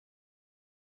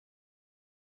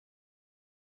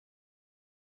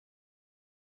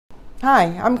Hi,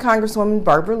 I'm Congresswoman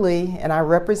Barbara Lee, and I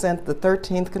represent the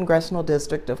 13th Congressional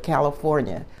District of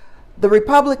California. The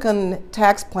Republican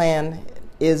tax plan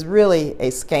is really a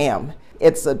scam.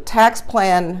 It's a tax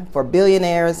plan for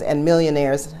billionaires and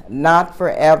millionaires, not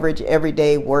for average,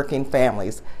 everyday working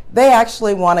families. They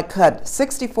actually want to cut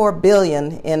 $64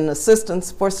 billion in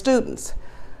assistance for students.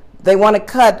 They want to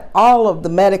cut all of the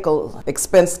medical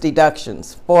expense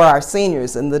deductions for our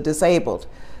seniors and the disabled.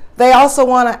 They also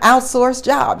want to outsource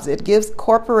jobs. It gives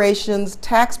corporations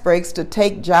tax breaks to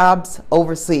take jobs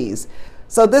overseas.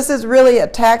 So this is really a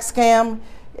tax scam.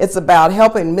 It's about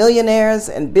helping millionaires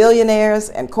and billionaires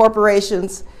and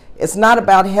corporations. It's not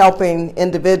about helping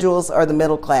individuals or the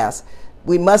middle class.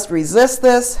 We must resist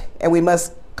this, and we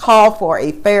must call for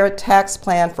a fair tax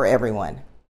plan for everyone.